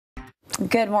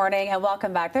Good morning and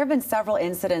welcome back. There have been several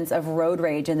incidents of road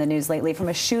rage in the news lately, from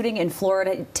a shooting in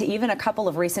Florida to even a couple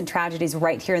of recent tragedies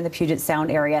right here in the Puget Sound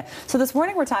area. So this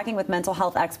morning we're talking with mental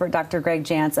health expert Dr. Greg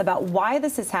Jantz about why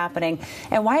this is happening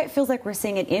and why it feels like we're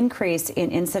seeing an increase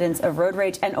in incidents of road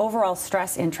rage and overall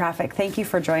stress in traffic. Thank you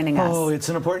for joining us. Oh, it's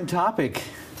an important topic.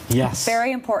 Yes.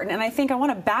 Very important. And I think I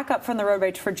want to back up from the road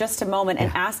rage for just a moment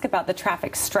and ask about the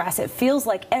traffic stress. It feels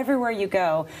like everywhere you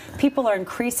go, people are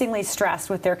increasingly stressed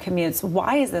with their commutes.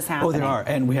 Why is this happening? Oh, there are.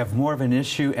 And we have more of an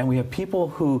issue, and we have people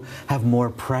who have more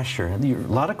pressure. A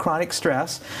lot of chronic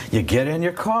stress. You get in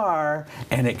your car,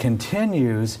 and it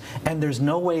continues, and there's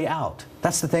no way out.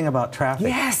 That's the thing about traffic.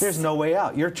 Yes. There's no way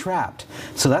out. You're trapped.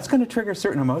 So that's going to trigger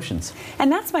certain emotions.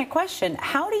 And that's my question.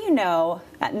 How do you know?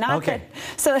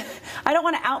 So I don't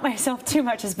want to out myself too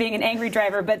much as being an angry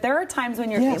driver, but there are times when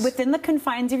you're within the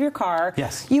confines of your car.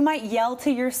 Yes. You might yell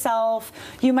to yourself.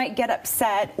 You might get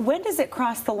upset. When does it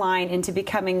cross the line into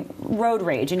becoming road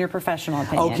rage, in your professional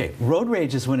opinion? Okay. Road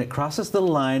rage is when it crosses the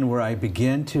line where I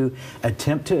begin to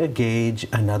attempt to engage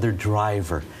another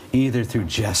driver, either through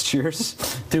gestures,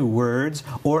 through words,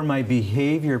 or my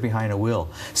behavior behind a wheel.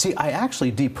 See, I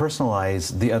actually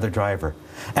depersonalize the other driver,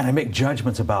 and I make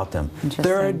judgments about them.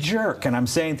 They're a jerk, and I'm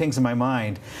saying things in my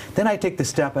mind. Then I take the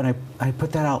step and I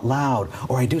put that out loud,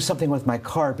 or I do something with my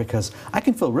car because I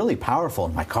can feel really powerful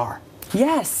in my car.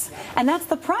 Yes, and that's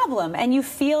the problem. And you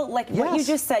feel like what you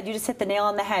just said, you just hit the nail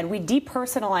on the head. We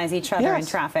depersonalize each other in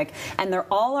traffic, and they're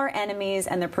all our enemies,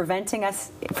 and they're preventing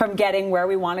us from getting where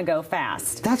we want to go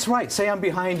fast. That's right. Say I'm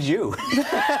behind you. Hey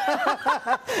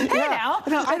now.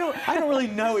 No, I don't really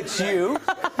know it's you.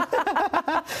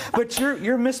 But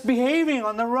you're misbehaving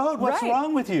on the road. What's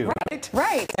wrong with you?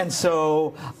 Right. And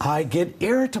so I get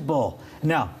irritable.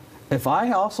 Now, if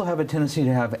I also have a tendency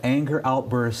to have anger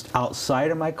outbursts outside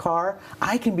of my car,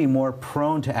 I can be more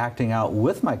prone to acting out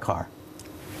with my car.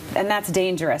 And that's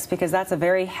dangerous, because that's a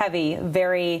very heavy,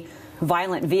 very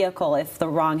violent vehicle if the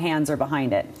wrong hands are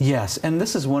behind it. Yes, and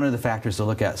this is one of the factors to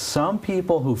look at. Some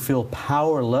people who feel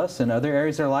powerless in other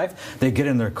areas of their life, they get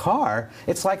in their car,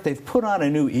 it's like they've put on a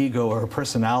new ego or a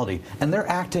personality, and they're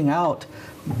acting out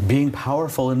being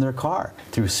powerful in their car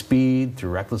through speed, through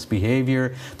reckless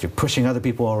behavior, through pushing other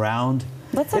people around.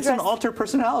 It's an altered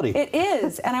personality. It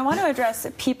is, and I want to address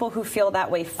people who feel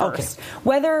that way first.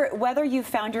 Whether you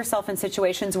found yourself in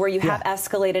situations where you have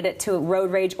escalated it to road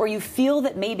rage, or you feel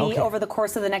that maybe over the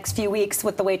course of the next few weeks,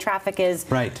 with the way traffic is,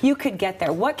 you could get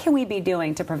there. What can we be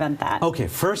doing to prevent that? Okay,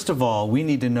 first of all, we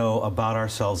need to know about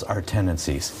ourselves, our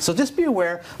tendencies. So just be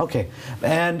aware,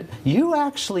 and you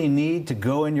actually need to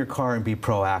go in your car and be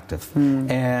proactive.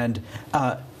 And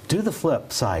do the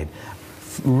flip side.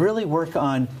 Really work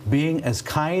on being as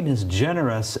kind, as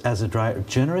generous as a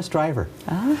generous driver.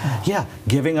 Yeah,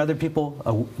 giving other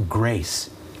people grace.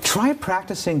 Try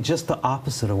practicing just the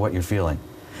opposite of what you're feeling.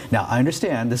 Now, I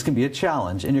understand this can be a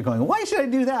challenge, and you're going, why should I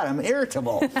do that? I'm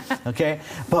irritable. Okay?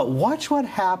 But watch what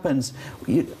happens.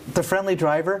 The friendly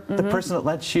driver, the person that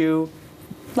lets you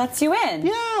in.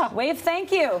 Yeah. Wave thank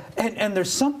you. And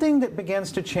there's something that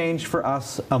begins to change for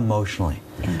us emotionally.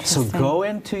 So go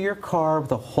into your car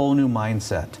with a whole new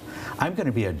mindset. I'm going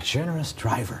to be a generous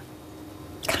driver.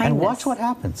 Kindness. And watch what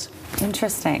happens.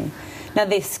 Interesting. Now,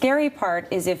 the scary part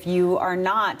is if you are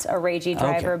not a ragey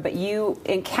driver, but you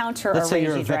encounter Let's a say ragey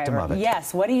you're a victim driver. of it.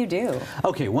 Yes, what do you do?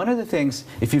 Okay, one of the things,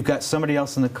 if you've got somebody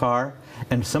else in the car,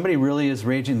 and somebody really is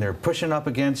raging, they're pushing up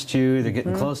against you, they're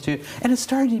getting close to you, and it's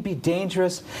starting to be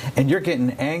dangerous, and you're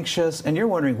getting anxious, and you're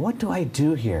wondering, what do I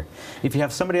do here? If you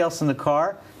have somebody else in the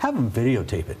car, have them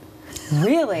videotape it.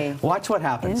 Really? Watch what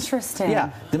happens. Interesting.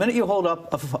 Yeah. The minute you hold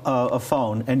up a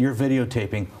phone and you're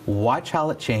videotaping, watch how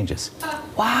it changes.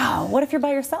 Wow. What if you're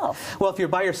by yourself? Well, if you're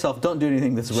by yourself, don't do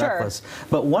anything that's reckless.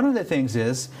 But one of the things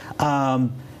is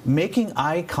making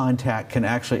eye contact can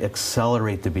actually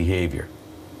accelerate the behavior.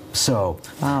 So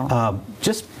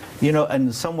just,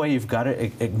 in some way you've got to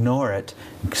ignore it,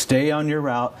 stay on your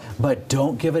route, but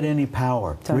don't give it any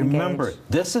power. Remember,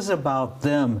 this is about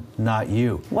them, not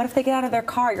you. What if they get out of their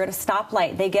car? You're at a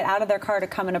stoplight. They get out of their car to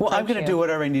come and approach you. Well, I'm going to do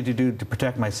whatever I need to do to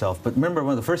protect myself. But remember,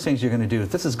 one of the first things you're going to do,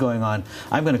 if this is going on,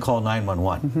 I'm going to call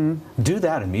 911. Do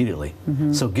that immediately.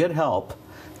 So get help,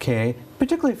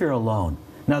 particularly if you're alone.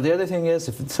 Now, the other thing is,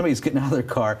 if somebody's getting out of their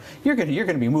car, you're going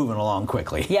to be moving along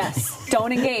quickly. Yes.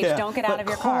 Don't engage. Don't get out of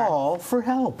your car. Call for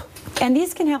help. And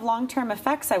these can have long-term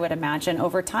effects, I would imagine,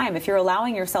 over time, if you're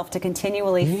allowing yourself to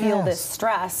continually feel this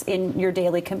stress in your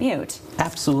daily commute.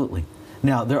 Absolutely.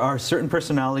 Now, there are certain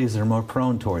personalities that are more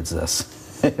prone towards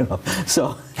this.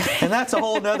 So, and that's a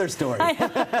whole nother story. We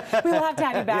will have to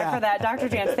have you back for that. Dr.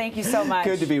 Jantz, thank you so much.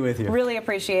 Good to be with you. Really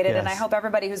appreciate it. Yes. And I hope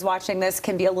everybody who's watching this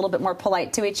can be a little bit more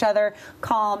polite to each other,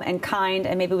 calm and kind,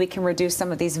 and maybe we can reduce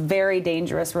some of these very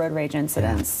dangerous road rage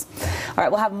incidents. All right,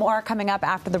 we'll have more coming up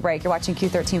after the break. You're watching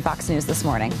Q13 Fox News this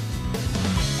morning.